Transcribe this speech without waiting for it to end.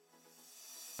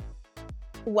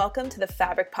Welcome to the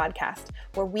Fabric Podcast,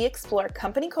 where we explore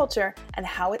company culture and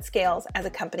how it scales as a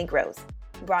company grows.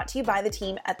 Brought to you by the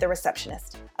team at The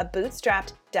Receptionist, a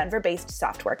bootstrapped, Denver-based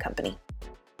software company.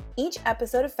 Each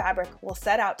episode of Fabric will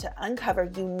set out to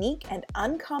uncover unique and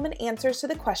uncommon answers to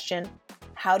the question,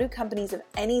 how do companies of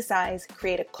any size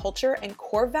create a culture and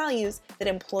core values that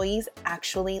employees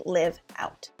actually live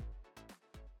out?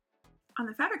 On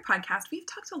the Fabric Podcast, we've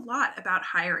talked a lot about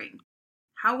hiring,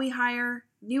 how we hire,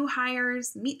 new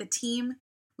hires, meet the team.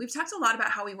 We've talked a lot about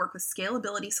how we work with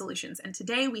Scalability Solutions, and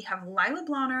today we have Lila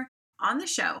Blauner on the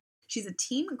show. She's a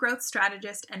team growth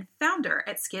strategist and founder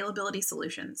at Scalability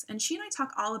Solutions, and she and I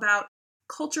talk all about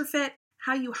culture fit,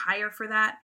 how you hire for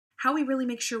that, how we really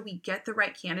make sure we get the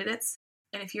right candidates.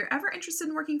 And if you're ever interested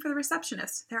in working for The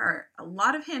Receptionist, there are a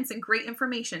lot of hints and great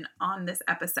information on this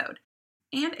episode.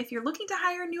 And if you're looking to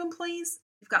hire new employees,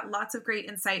 we've got lots of great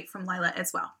insight from Lila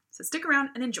as well. So stick around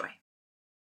and enjoy.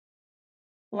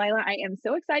 Lila, I am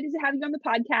so excited to have you on the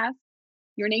podcast.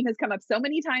 Your name has come up so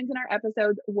many times in our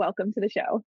episodes. Welcome to the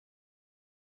show.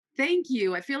 Thank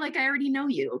you. I feel like I already know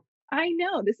you. I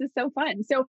know. This is so fun.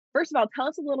 So first of all, tell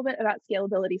us a little bit about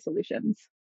Scalability Solutions.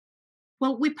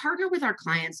 Well, we partner with our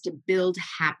clients to build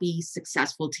happy,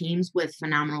 successful teams with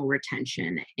phenomenal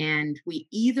retention. And we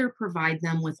either provide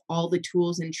them with all the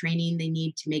tools and training they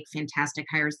need to make fantastic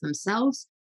hires themselves,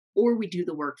 or we do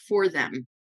the work for them.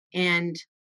 And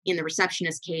in the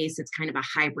receptionist case, it's kind of a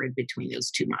hybrid between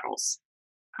those two models.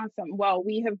 Awesome. Well,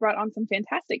 we have brought on some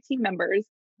fantastic team members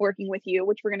working with you,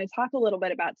 which we're going to talk a little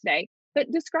bit about today. But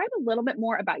describe a little bit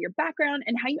more about your background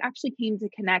and how you actually came to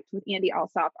connect with Andy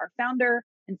Alsop, our founder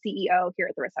and CEO here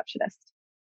at The Receptionist.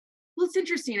 Well, it's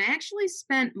interesting. I actually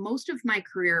spent most of my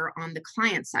career on the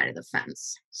client side of the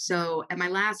fence. So at my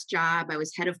last job, I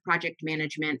was head of project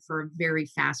management for a very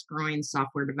fast growing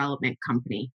software development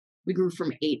company. We grew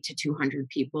from 8 to 200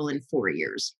 people in 4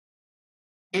 years.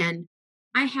 And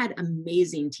I had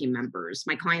amazing team members.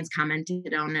 My clients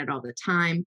commented on it all the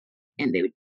time, and they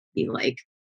would be like,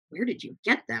 where did you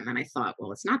get them? And I thought,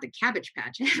 well, it's not the Cabbage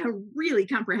Patch. I had a really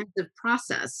comprehensive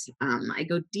process. I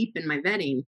go deep in my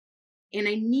vetting. And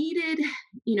I needed,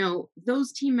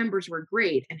 those team members were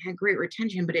great and had great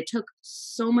retention, but it took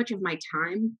so much of my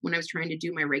time when I was trying to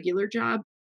do my regular job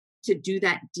to do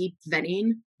that deep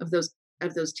vetting of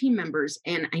those team members.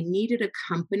 And I needed a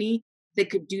company that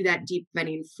could do that deep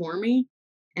vetting for me.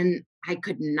 And I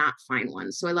could not find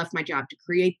one. So I left my job to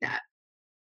create that.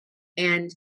 And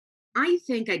I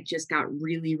think I just got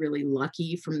really, really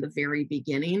lucky from the very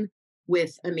beginning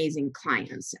with amazing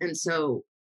clients. And so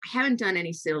I haven't done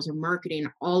any sales or marketing.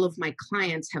 All of my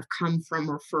clients have come from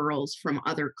referrals from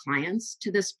other clients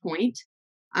to this point.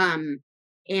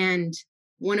 And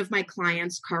one of my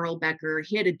clients, Carl Becker,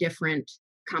 he had a different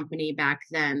company back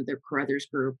then, the Carruthers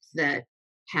Group, that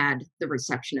had The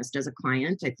Receptionist as a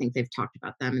client. I think they've talked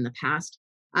about them in the past.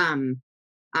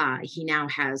 He now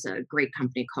has a great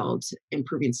company called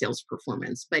Improving Sales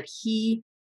Performance, but he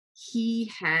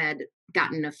had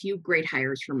gotten a few great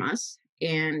hires from us,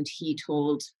 and he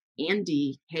told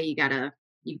Andy, hey,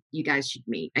 you guys should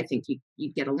meet. I think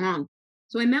you get along.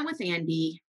 So I met with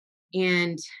Andy,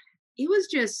 and it was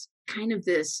just kind of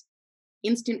this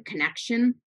instant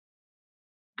connection.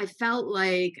 I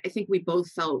think we both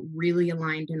felt really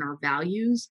aligned in our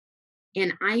values.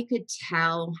 And I could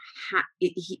tell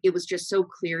it was just so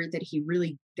clear that he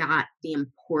really got the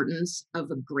importance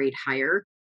of a great hire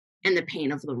and the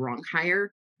pain of the wrong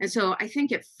hire. And so I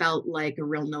think it felt like a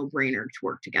real no-brainer to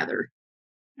work together.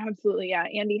 Absolutely. Yeah.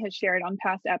 Andy has shared on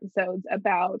past episodes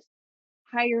about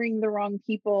hiring the wrong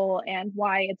people and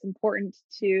why it's important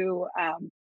to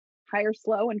hire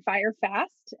slow and fire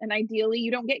fast. And ideally,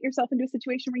 you don't get yourself into a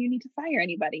situation where you need to fire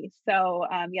anybody. So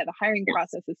the hiring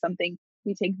process is something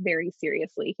we take very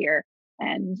seriously here.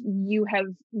 And you have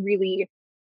really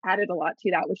added a lot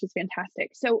to that, which is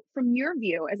fantastic. So from your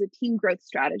view as a team growth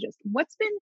strategist, what's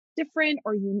been different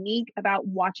or unique about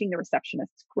watching The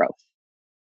Receptionist's growth?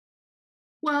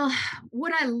 Well,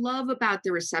 what I love about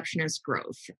The Receptionist's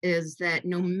growth is that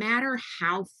no matter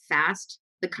how fast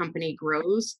the company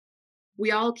grows, we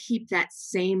all keep that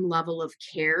same level of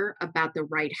care about the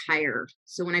right hire.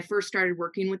 So when I first started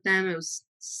working with them, it was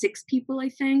 6 people, I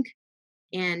think.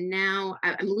 And now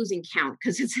I'm losing count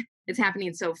because it's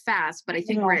happening so fast, but I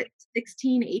think we're at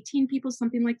 16, 18 people,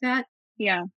 something like that.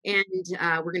 Yeah.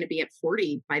 And we're going to be at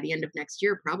 40 by the end of next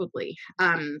year, probably.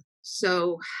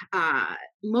 So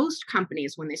most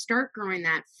companies, when they start growing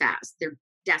that fast, they're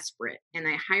desperate and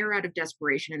they hire out of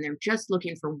desperation and they're just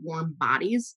looking for warm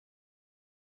bodies.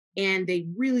 And they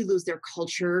really lose their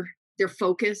culture, their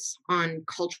focus on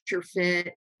culture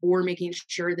fit or making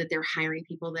sure that they're hiring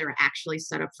people that are actually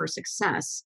set up for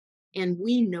success. And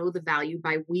we know the value.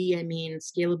 By we, I mean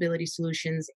Scalability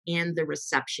Solutions and the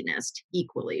receptionist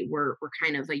equally. We're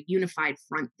kind of a unified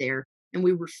front there. And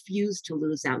we refuse to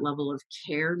lose that level of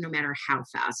care no matter how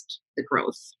fast the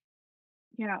growth.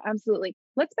 Yeah, absolutely.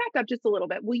 Let's back up just a little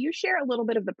bit. Will you share a little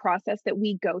bit of the process that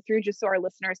we go through just so our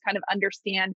listeners kind of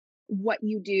understand what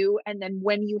you do and then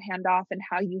when you hand off and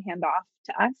how you hand off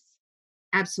to us?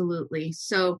 Absolutely.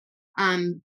 So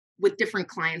with different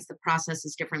clients, the process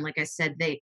is different. Like I said,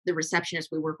 the receptionist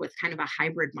we work with kind of a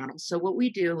hybrid model. So what we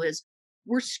do is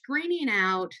we're screening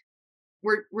out,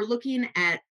 we're looking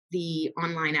at the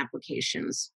online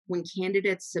applications. When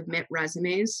candidates submit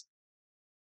resumes,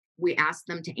 we ask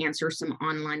them to answer some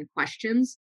online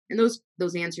questions, and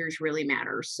those answers really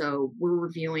matter. So we're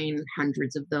reviewing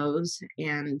hundreds of those,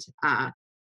 and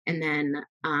then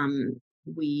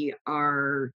we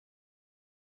are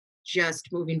just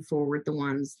moving forward the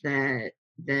ones that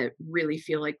really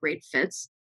feel like great fits.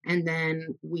 And then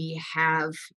we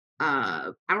have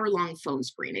hour-long phone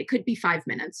screen. It could be 5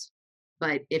 minutes,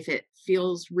 but if it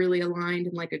feels really aligned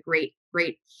and like a great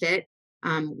fit,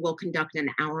 we'll conduct an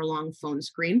hour-long phone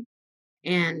screen,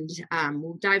 and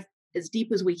we'll dive as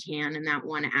deep as we can in that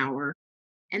 1 hour.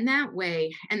 And that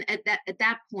way, and at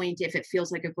that point, if it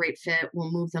feels like a great fit,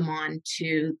 we'll move them on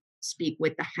to speak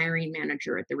with the hiring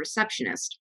manager at the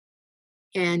receptionist.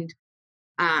 And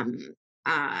um,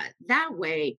 that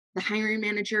way, the hiring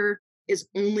manager is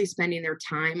only spending their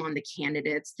time on the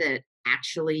candidates that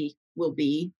actually will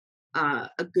be a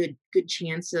good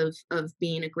chance of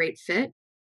being a great fit.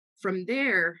 From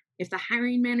there, if the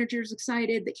hiring manager is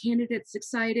excited, the candidate's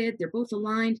excited, they're both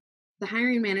aligned, the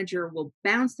hiring manager will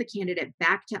bounce the candidate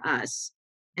back to us,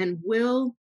 and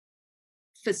will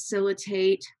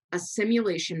facilitate a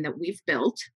simulation that we've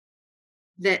built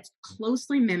that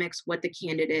closely mimics what the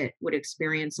candidate would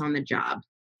experience on the job.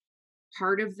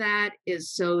 Part of that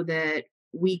is so that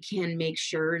we can make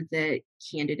sure that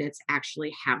candidates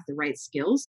actually have the right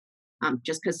skills.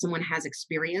 Just because someone has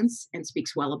experience and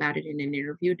speaks well about it in an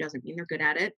interview doesn't mean they're good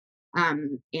at it.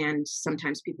 And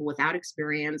sometimes people without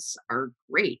experience are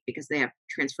great because they have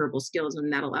transferable skills,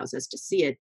 and that allows us to see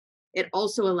it. It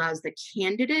also allows the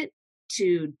candidate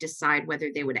to decide whether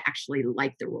they would actually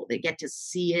like the role. They get to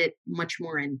see it much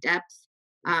more in depth,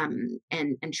 and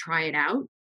try it out.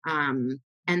 And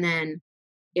then,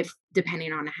 if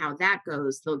depending on how that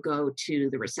goes, they'll go to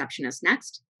the receptionist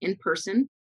next in person,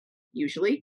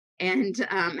 usually, and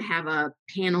have a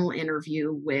panel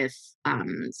interview with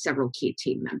several key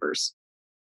team members.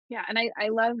 Yeah, and I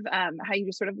love how you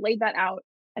just sort of laid that out.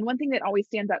 And one thing that always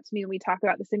stands out to me when we talk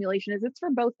about the simulation is it's for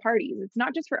both parties. It's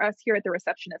not just for us here at the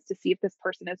receptionist to see if this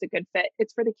person is a good fit.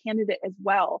 It's for the candidate as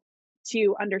well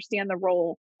to understand the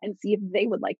role and see if they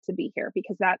would like to be here,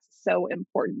 because that's so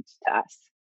important to us.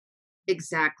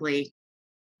 Exactly.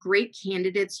 Great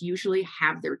candidates usually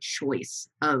have their choice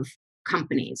of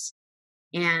companies.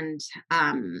 And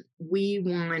we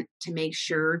want to make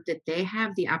sure that they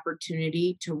have the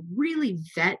opportunity to really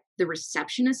vet the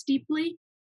receptionist deeply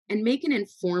and make an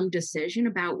informed decision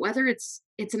about whether it's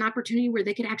an opportunity where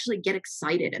they could actually get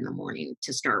excited in the morning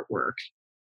to start work.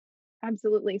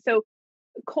 Absolutely. So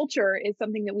culture is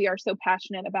something that we are so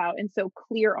passionate about and so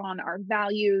clear on our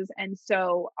values. And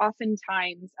so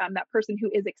oftentimes, that person who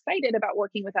is excited about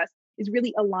working with us is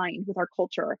really aligned with our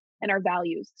culture and our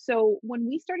values. So when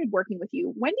we started working with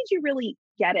you, when did you really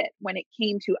get it when it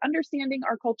came to understanding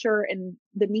our culture and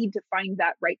the need to find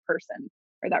that right person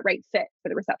or that right fit for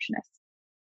the receptionist?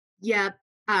 Yeah,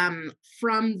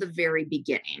 from the very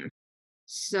beginning.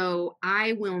 So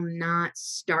I will not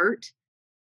start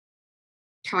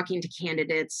talking to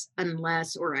candidates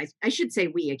unless, or I should say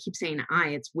we, I keep saying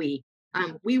it's we.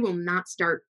 We will not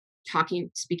start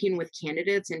speaking with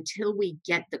candidates until we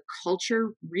get the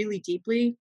culture really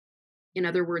deeply. In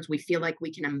other words, we feel like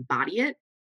we can embody it,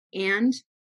 and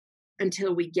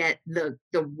until we get the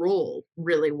role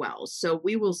really well. So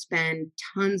we will spend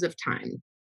tons of time,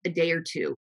 a day or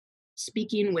two,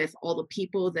 speaking with all the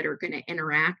people that are going to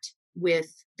interact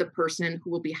with the person who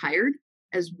will be hired,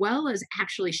 as well as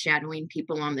actually shadowing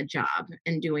people on the job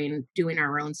and doing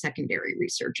our own secondary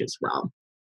research as well.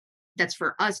 That's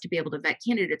for us to be able to vet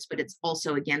candidates, but it's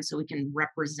also, again, so we can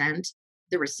represent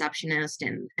the receptionist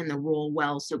and the role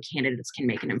well, so candidates can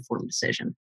make an informed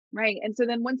decision. Right. And so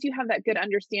then once you have that good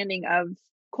understanding of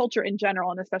culture in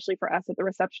general, and especially for us at the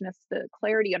receptionist, the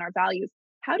clarity on our values,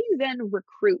 how do you then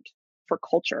recruit for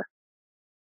culture?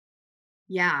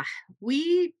 Yeah,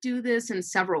 we do this in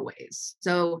several ways.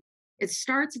 So it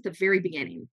starts at the very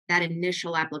beginning, that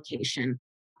initial application.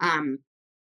 Um,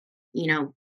 you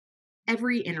know,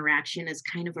 every interaction is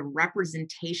kind of a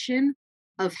representation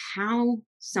of how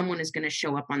someone is going to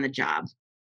show up on the job.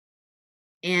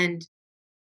 And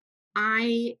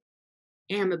I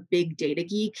am a big data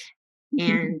geek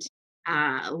and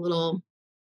a little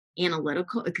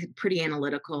analytical, pretty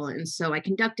analytical. And so I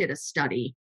conducted a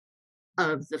study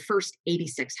of the first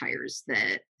 86 hires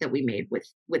that we made with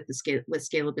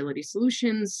Scalability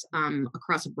Solutions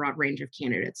across a broad range of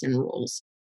candidates and roles.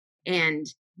 And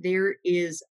there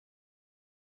is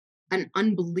an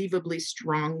unbelievably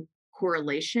strong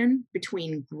correlation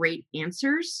between great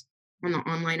answers on the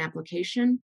online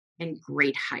application and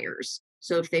great hires.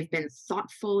 So if they've been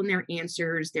thoughtful in their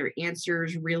answers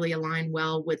really align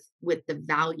well with the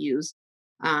values.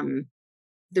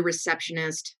 The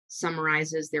receptionist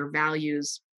summarizes their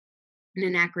values in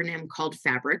an acronym called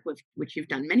FABRIC, which you've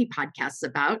done many podcasts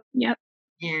about. Yep.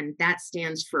 And that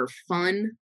stands for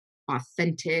fun,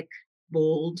 authentic,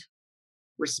 bold,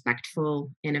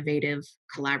 respectful, innovative,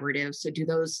 collaborative. So do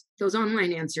those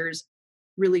online answers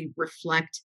really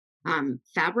reflect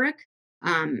FABRIC?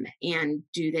 And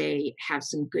do they have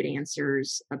some good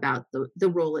answers about the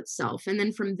role itself? And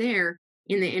then from there,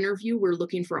 in the interview, we're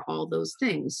looking for all those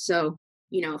things. So,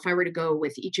 if I were to go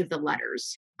with each of the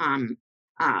letters,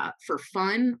 for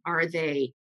fun, are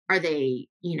they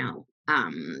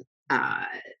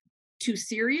too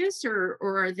serious, or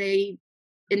are they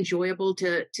enjoyable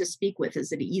to speak with?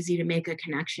 Is it easy to make a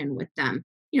connection with them?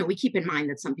 We keep in mind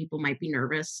that some people might be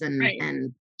nervous Right.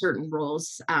 and certain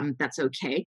roles, that's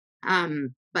okay.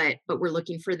 But we're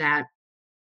looking for that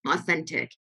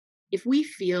authentic. If we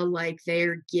feel like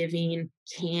they're giving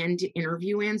canned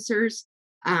interview answers,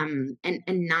 and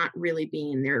not really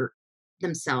being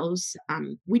themselves,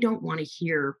 we don't want to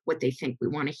hear what they think we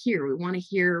want to hear. We want to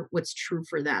hear what's true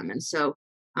for them. And so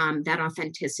that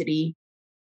authenticity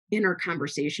in our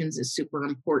conversations is super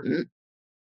important.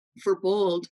 For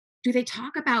bold, do they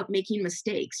talk about making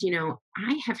mistakes?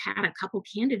 I have had a couple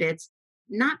candidates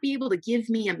not be able to give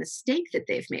me a mistake that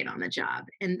they've made on the job.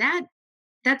 And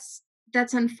that's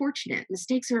unfortunate.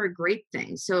 Mistakes are a great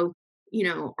thing. So,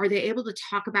 are they able to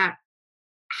talk about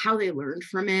how they learned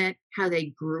from it, how they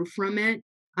grew from it,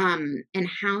 and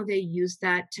how they use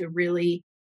that to really,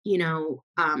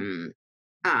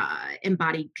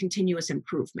 embody continuous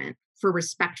improvement? For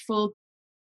respectful,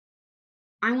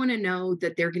 I want to know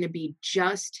that they're going to be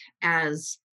just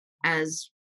as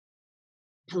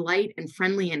polite and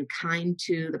friendly and kind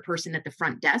to the person at the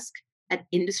front desk at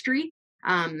industry,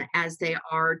 as they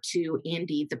are to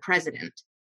Andy, the president.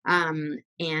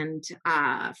 And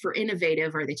for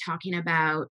innovative, are they talking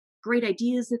about great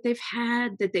ideas that they've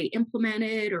had that they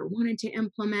implemented or wanted to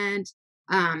implement?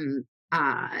 And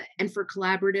for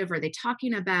collaborative, are they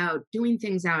talking about doing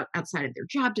things outside of their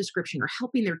job description or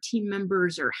helping their team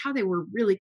members, or how are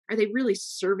they really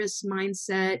service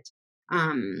mindset?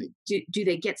 Do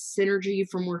they get synergy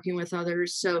from working with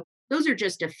others? So those are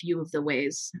just a few of the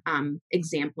ways,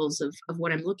 examples of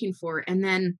what I'm looking for. And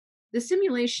then the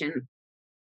simulation,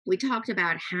 we talked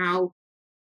about how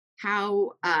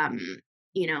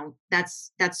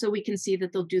that's so we can see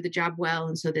that they'll do the job well,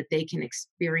 and so that they can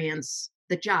experience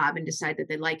the job and decide that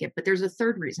they like it. But there's a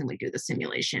third reason we do the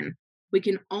simulation. We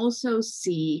can also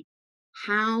see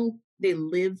how they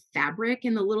live fabric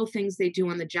and the little things they do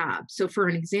on the job. So for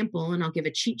an example, and I'll give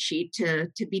a cheat sheet to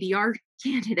BDR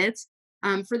candidates,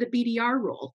 for the BDR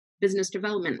role, business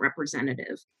development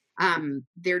representative,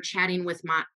 they're chatting with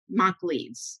mock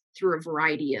leads through a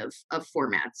variety of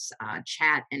formats,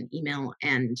 chat and email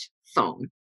and phone.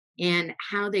 And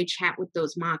how they chat with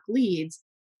those mock leads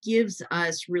gives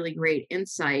us really great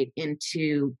insight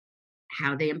into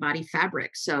how they embody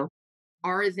fabric. So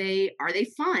are they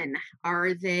fun?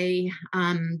 Are they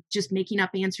just making up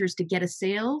answers to get a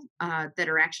sale that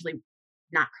are actually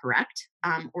not correct?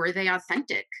 Or are they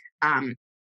authentic?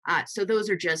 So those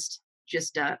are just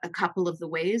a couple of the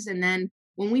ways. And then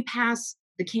when we pass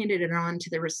the candidate on to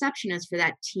the receptionist for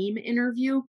that team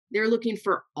interview, they're looking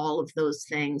for all of those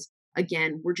things.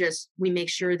 Again, we make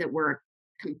sure that we're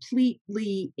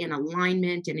completely in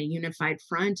alignment in a unified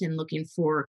front and looking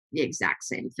for the exact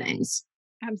same things.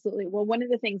 Absolutely. Well, one of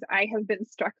the things I have been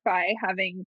struck by,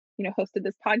 having, hosted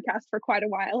this podcast for quite a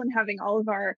while and having all of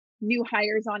our new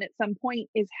hires on at some point,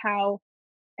 is how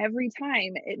every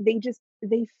time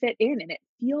they fit in, and it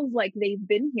feels like they've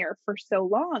been here for so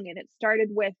long. And it started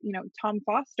with, Tom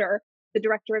Foster, the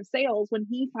director of sales, when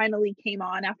he finally came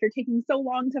on after taking so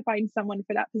long to find someone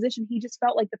for that position. He just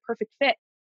felt like the perfect fit.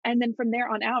 And then from there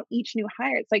on out, each new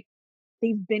hire, it's like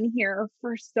they've been here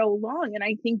for so long. And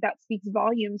I think that speaks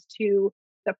volumes to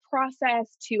the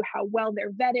process, to how well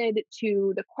they're vetted,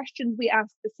 to the questions we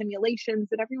ask, the simulations,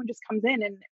 that everyone just comes in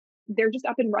and they're just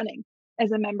up and running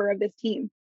as a member of this team.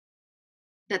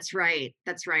 That's right.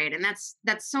 That's right. And that's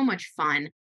so much fun.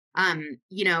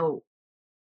 You know,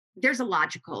 there's a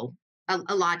logic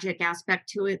aspect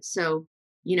to it. So,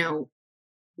 you know,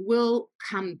 we'll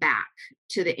come back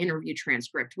to the interview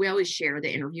transcript. We always share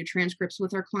the interview transcripts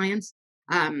with our clients.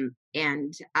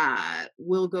 And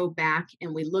we'll go back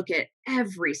and we look at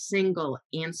every single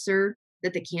answer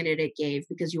that the candidate gave,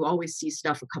 because you always see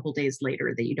stuff a couple days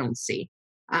later that you don't see.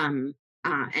 Um,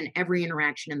 and every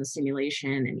interaction in the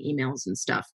simulation and emails and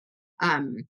stuff.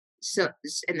 Um,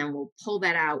 and then we'll pull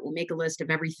that out. We'll make a list of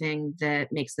everything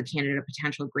that makes the candidate a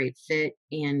potential great fit,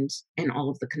 and all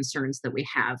of the concerns that we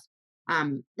have.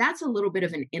 That's a little bit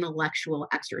of an intellectual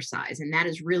exercise, and that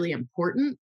is really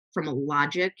important from a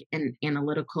logic and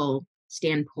analytical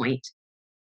standpoint.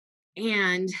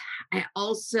 And I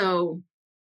also,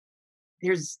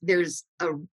 there's a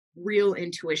real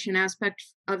intuition aspect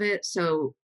of it.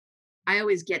 So I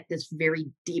always get this very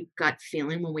deep gut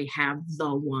feeling when we have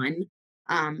the one.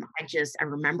 I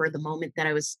remember the moment that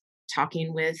I was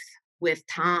talking with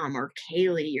Tom or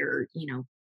Kaylee, or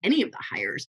any of the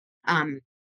hires.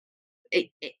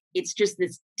 It's just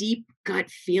this deep gut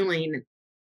feeling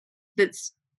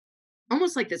that's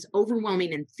almost like this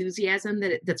overwhelming enthusiasm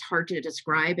that's hard to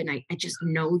describe. And I just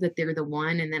know that they're the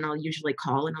one. And then I'll usually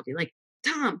call and I'll be like,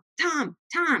 Tom, Tom,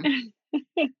 Tom.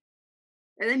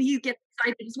 And then he gets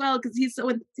excited as well because he's so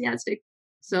enthusiastic.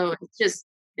 So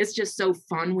it's just so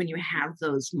fun when you have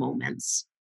those moments.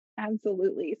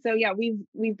 Absolutely. So yeah,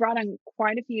 we've brought on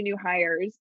quite a few new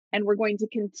hires, and we're going to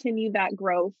continue that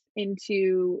growth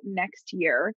into next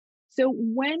year. So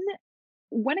when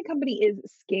a company is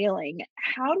scaling,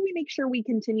 how do we make sure we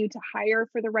continue to hire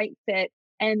for the right fit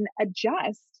and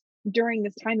adjust during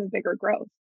this time of bigger growth?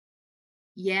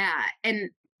 Yeah, and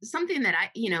something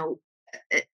that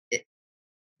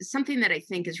something that I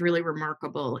think is really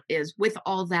remarkable is, with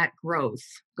all that growth,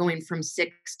 going from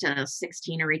 6 to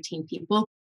 16 or 18 people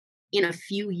in a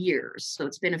few years. So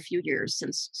it's been a few years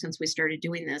since we started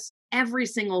doing this. Every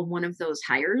single one of those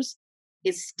hires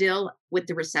is still with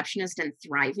the receptionist and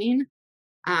thriving,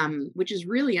 which is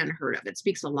really unheard of. It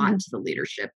speaks a lot to the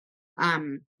leadership.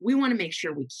 We want to make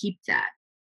sure we keep that.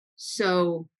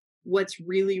 So what's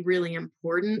really, really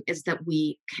important is that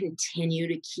we continue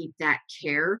to keep that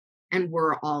care, and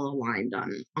we're all aligned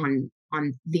on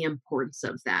the importance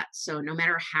of that. So no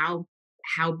matter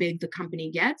how big the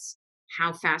company gets,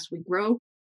 how fast we grow,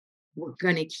 we're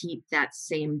going to keep that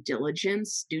same due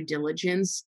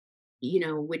diligence,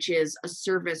 which is a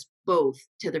service both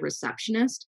to the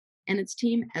receptionist and its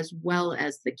team, as well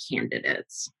as the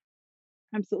candidates.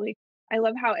 Absolutely. I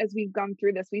love how, as we've gone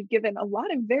through this, we've given a lot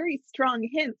of very strong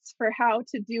hints for how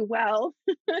to do well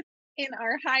in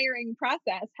our hiring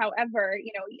process. However,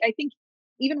 I think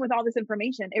even with all this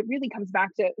information, it really comes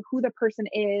back to who the person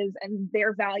is and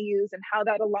their values and how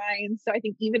that aligns. So I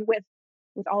think even with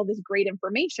all this great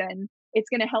information, it's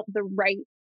going to help the right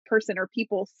person or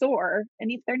people soar.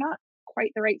 And if they're not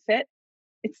quite the right fit,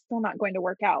 it's still not going to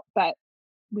work out. But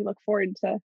we look forward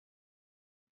to.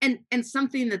 And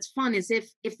something that's fun is,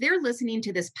 if they're listening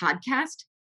to this podcast,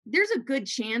 there's a good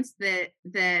chance that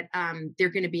they're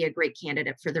going to be a great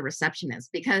candidate for the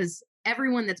receptionist, because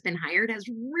everyone that's been hired has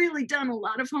really done a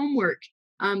lot of homework.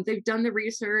 They've done the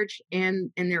research,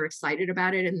 and they're excited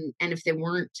about it. And if they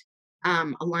weren't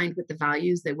aligned with the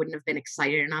values, they wouldn't have been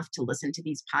excited enough to listen to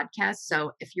these podcasts.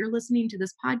 So if you're listening to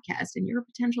this podcast and you're a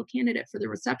potential candidate for the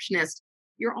receptionist,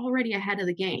 you're already ahead of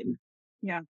the game.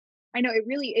 Yeah. I know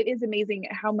it is amazing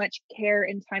how much care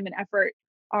and time and effort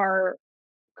our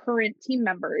current team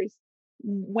members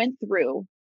went through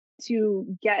to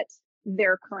get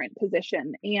their current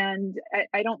position. And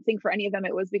I don't think for any of them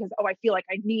it was because, I feel like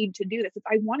I need to do this. It's,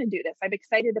 I want to do this. I'm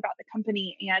excited about the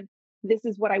company, and this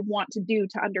is what I want to do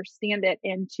to understand it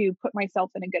and to put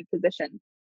myself in a good position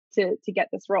to get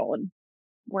this role. And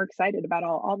we're excited about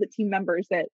all the team members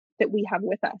that we have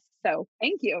with us. So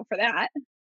thank you for that.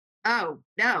 Oh,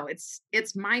 no,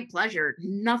 it's my pleasure.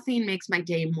 Nothing makes my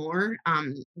day more.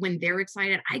 When they're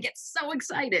excited, I get so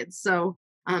excited. So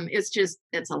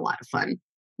it's a lot of fun.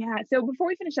 Yeah. So before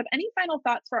we finish up, any final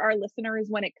thoughts for our listeners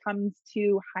when it comes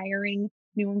to hiring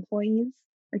new employees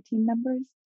or team members?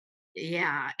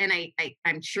 Yeah. And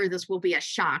I'm sure this will be a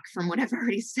shock from what I've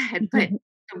already said, but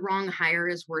the wrong hire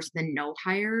is worse than no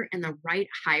hire, and the right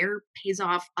hire pays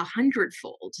off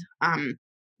 100-fold.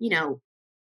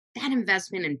 That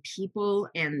investment in people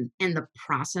and the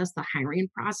process, the hiring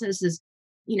process, is,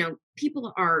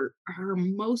 people are our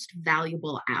most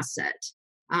valuable asset.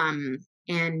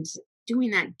 And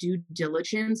doing that due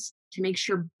diligence to make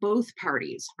sure both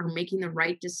parties are making the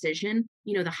right decision.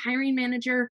 The hiring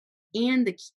manager, and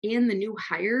the new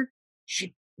hire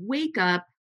should wake up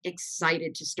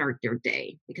excited to start their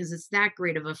day because it's that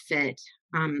great of a fit.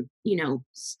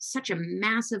 Such a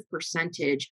massive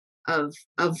percentage of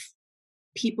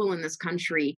people in this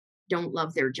country don't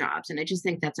love their jobs. And I just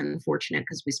think that's unfortunate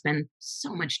because we spend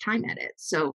so much time at it.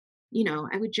 So,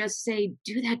 I would just say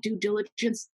do that due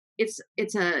diligence. It's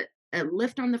a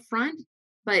lift on the front,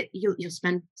 but you'll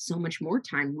spend so much more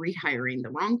time rehiring the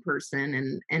wrong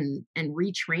person and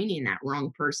retraining that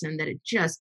wrong person that it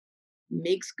just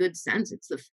makes good sense.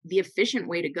 It's the efficient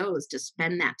way to go is to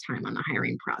spend that time on the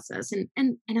hiring process, and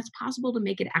it's possible to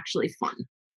make it actually fun.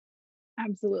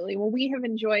 Absolutely. Well, we have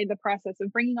enjoyed the process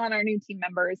of bringing on our new team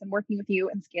members and working with you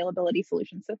in Scalability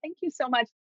Solutions. So thank you so much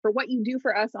for what you do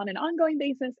for us on an ongoing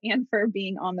basis and for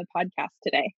being on the podcast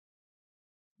today.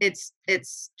 It's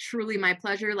truly my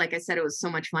pleasure. Like I said, it was so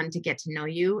much fun to get to know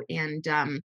you, and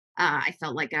I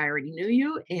felt like I already knew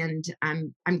you, and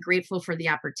I'm grateful for the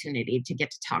opportunity to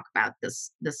get to talk about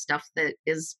this stuff that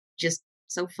is just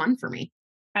so fun for me.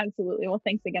 Absolutely. Well,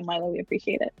 thanks again, Lila. We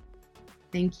appreciate it.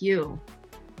 Thank you.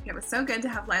 It was so good to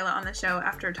have Lila on the show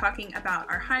after talking about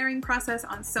our hiring process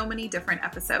on so many different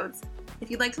episodes. If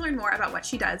you'd like to learn more about what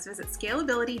she does, visit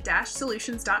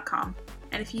scalability-solutions.com.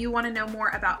 And if you want to know more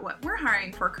about what we're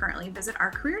hiring for currently, visit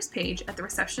our careers page at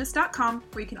thereceptionist.com,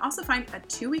 where you can also find a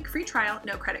 2-week free trial,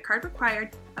 no credit card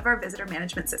required, of our visitor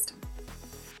management system.